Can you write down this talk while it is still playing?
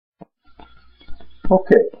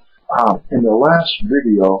Okay, in the last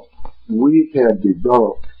video, we had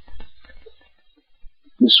developed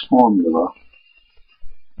this formula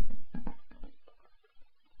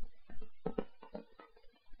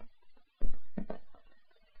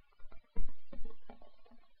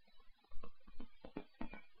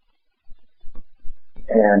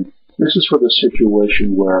and this is for the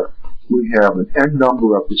situation where we have an n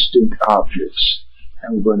number of distinct objects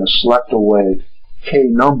and we're going to select away k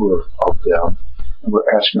number of them, and we're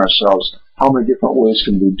asking ourselves how many different ways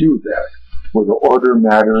can we do that where the order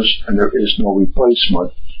matters and there is no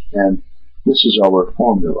replacement, and this is our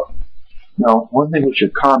formula. Now, one thing we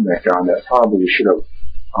should comment on that probably we should have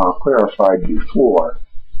clarified before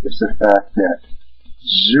is the fact that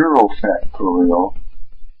 0 factorial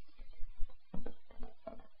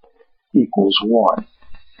equals 1.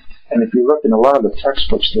 And if you look in a lot of the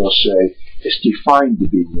textbooks, they'll say it's defined to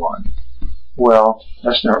be 1. Well,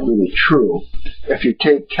 that's not really true. If you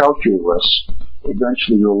take calculus,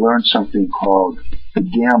 eventually you'll learn something called the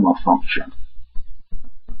gamma function.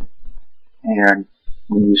 And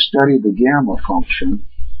when you study the gamma function,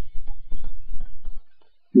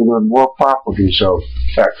 you learn more properties of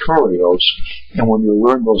factorials, and when you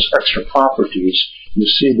learn those extra properties, you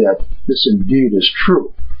see that this indeed is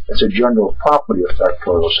true. It's a general property of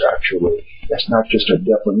factorials, actually. It's not just a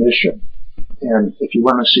definition. And if you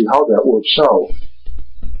want to see how that works out,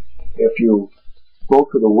 if you go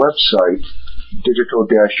to the website,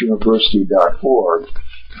 digital-university.org,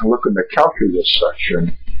 and look in the calculus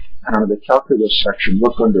section, and under the calculus section,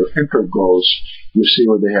 look under integrals, you see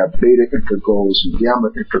where they have beta integrals and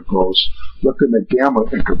gamma integrals. Look in the gamma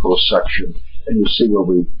integral section, and you see where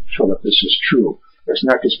we show that this is true. It's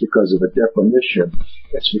not just because of a definition,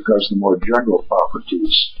 it's because of the more general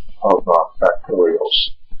properties of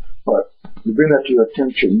factorials. But we bring that to your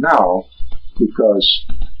attention now because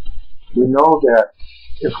we know that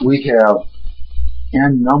if we have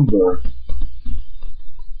n number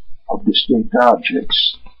of distinct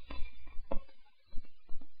objects,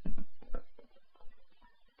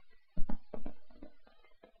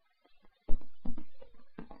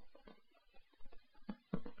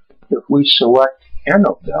 if we select n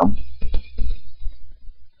of them,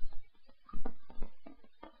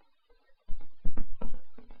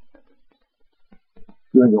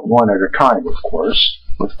 doing it one at a time, of course,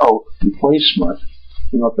 without replacement,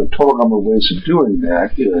 you know, the total number of ways of doing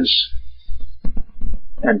that is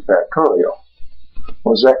n factorial.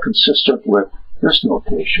 Well, is that consistent with this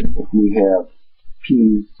notation? If we have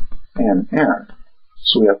p and n,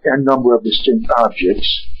 so we have n number of distinct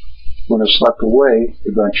objects, we're going to select away,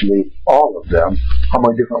 eventually, all of them. How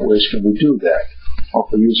many different ways can we do that? Well,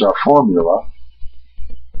 if we use our formula,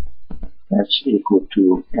 that's equal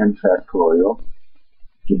to n factorial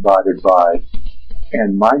divided by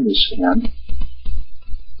n minus n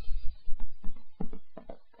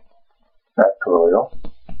factorial.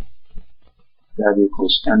 That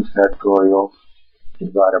equals n factorial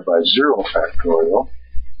divided by 0 factorial,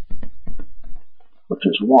 which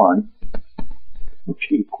is 1,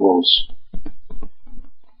 which equals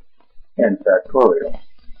n factorial.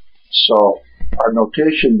 So our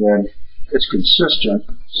notation then is consistent.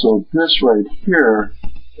 So this right here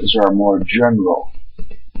is our more general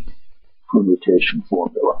permutation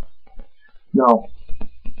formula. Now,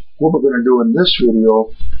 what we're going to do in this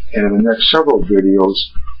video and in the next several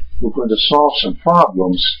videos, we're going to solve some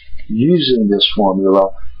problems using this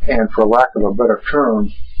formula, and for lack of a better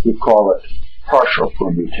term, we call it partial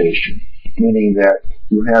permutation, meaning that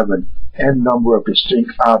you have an n number of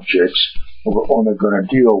distinct objects, but we're only going to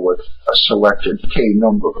deal with a selected k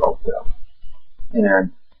number of them.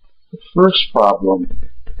 And the first problem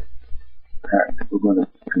that we're going to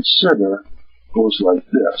consider goes like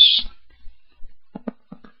this.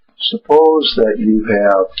 Suppose that you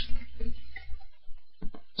have,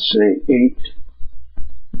 say, 8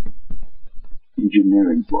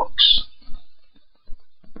 engineering books.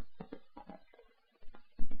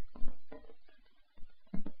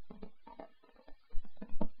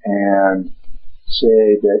 And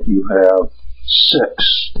say that you have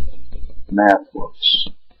 6 math books.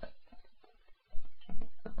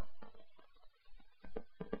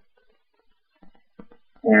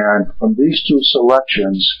 And from these two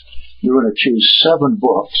selections, you're going to choose 7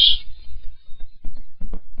 books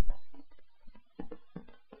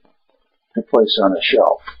to place on a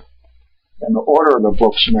shelf. And the order of the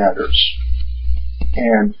books matters.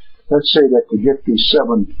 And let's say that to get these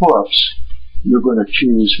 7 books, you're going to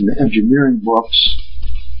choose from the engineering books,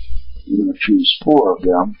 you're going to choose 4 of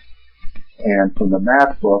them, and from the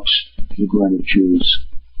math books, you're going to choose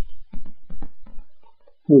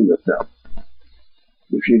 3 of them.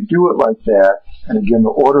 If you do it like that, And again, the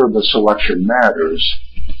order of the selection matters.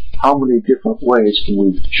 How many different ways can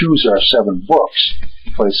we choose our 7 books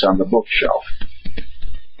to place on the bookshelf?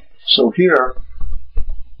 So here,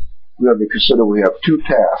 we have to consider we have 2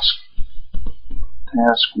 tasks.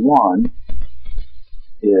 Task 1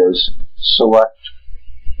 is select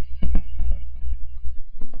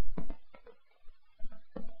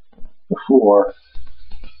the 4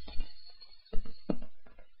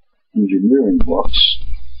 engineering books,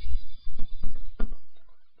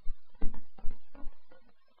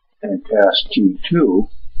 and task T2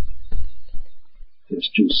 is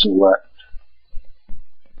to select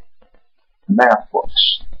math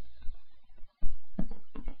books.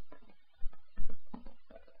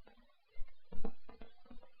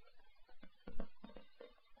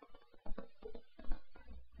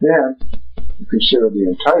 Then you consider the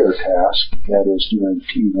entire task, that is doing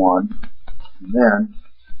T1, and then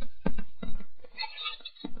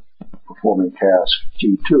performing task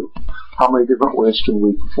T2. How many different ways can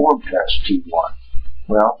we perform task T1?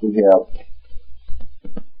 Well, we have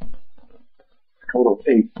a total of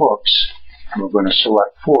 8 books, and we're going to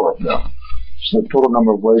select 4 of them. So the total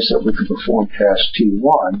number of ways that we can perform task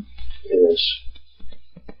T1 is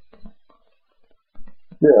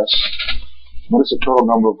this. What is the total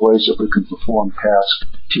number of ways that we can perform task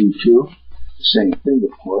T2? The same thing,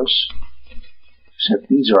 of course, except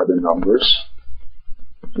these are the numbers.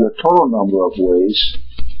 So the total number of ways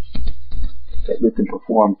that we can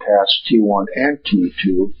perform task T1 and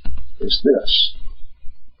T2 is this.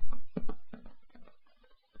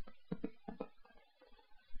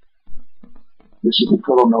 This is the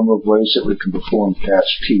total number of ways that we can perform task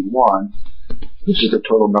T1. This is the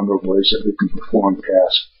total number of ways that we can perform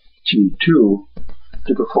task T2.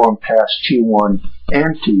 To perform task T1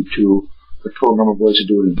 and T2, the total number of ways of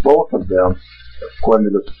doing both of them,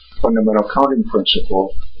 according to the fundamental counting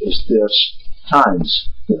principle, is this times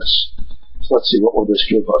this. So let's see, what will this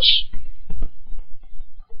give us?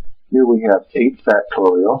 Here we have 8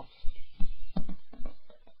 factorial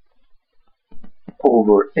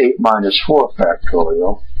over 8 minus 4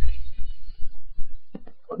 factorial.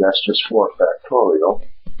 Well, that's just 4 factorial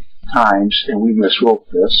times, and we miswrote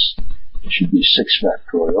this. It should be 6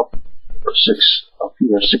 factorial, or 6 up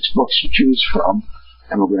here, 6 books to choose from,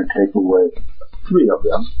 and we're going to take away 3 of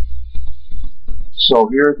them. So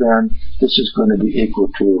here then, this is going to be equal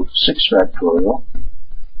to 6 factorial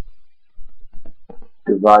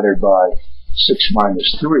divided by 6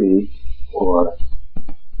 minus 3, or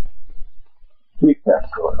 3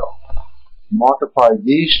 factorial. Multiply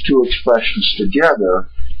these 2 expressions together,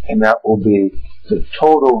 and that will be the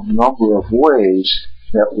total number of ways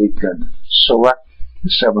that we can select the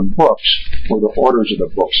 7 books where the orders of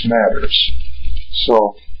the books matters.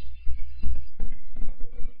 So,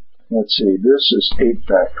 let's see, this is 8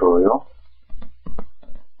 factorial.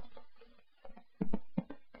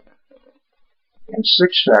 And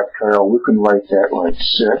 6 factorial, we can write that like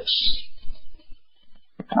 6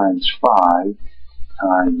 times 5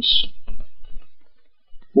 times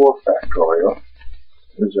 4 factorial.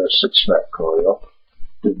 There's our 6 factorial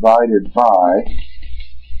divided by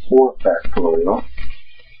 4 factorial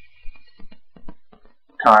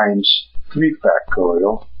times 3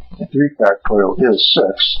 factorial. And 3 factorial is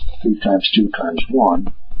 6. 3 times 2 times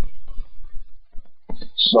 1.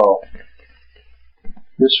 So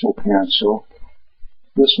this will cancel.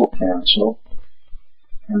 This will cancel.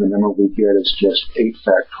 And the number we get is just 8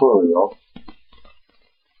 factorial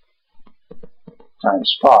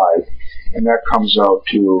times 5. And that comes out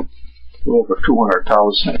to over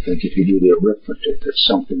 200,000, I think, if you do the arithmetic. It's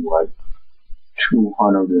something like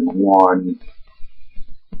 201,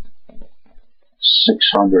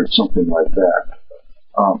 600, something like that.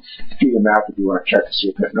 Do the math if you want to check to see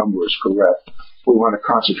if that number is correct. What we want to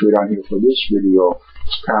concentrate on here for this video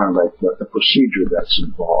is kind of like the procedure that's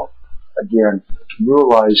involved. Again,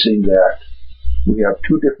 realizing that we have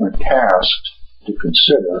 2 different tasks to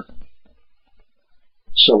consider.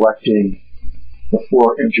 Selecting the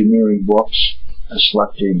 4 engineering books and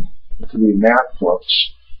selecting the 3 math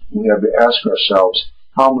books, we have to ask ourselves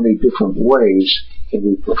how many different ways can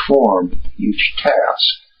we perform each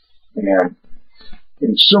task. And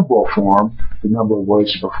in simple form, the number of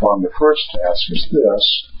ways to perform the first task is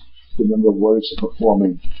this. The number of ways of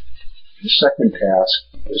performing the second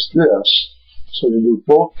task is this. So to do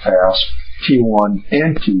both tasks, T1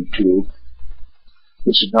 and T2,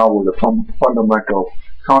 this is now where the fundamental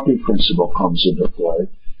counting principle comes into play.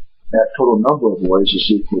 That total number of ways is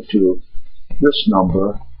equal to this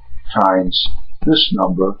number times this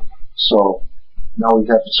number. So now we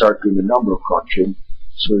have to start doing the number crunching.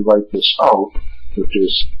 So we write this out, which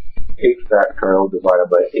is 8 factorial divided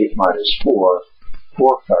by 8 minus 4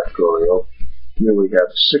 4 factorial. Here we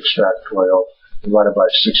have 6 factorial divided by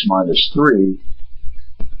 6 minus 3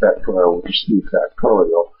 factorial, which is 3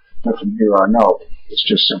 factorial. And from here on out, it's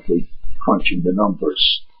just simply crunching the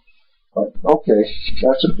numbers. Okay,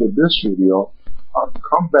 that's it for this video.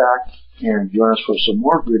 Come back and join us for some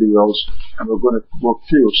more videos, and we're going to work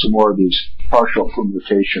through some more of these partial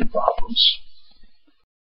permutation problems.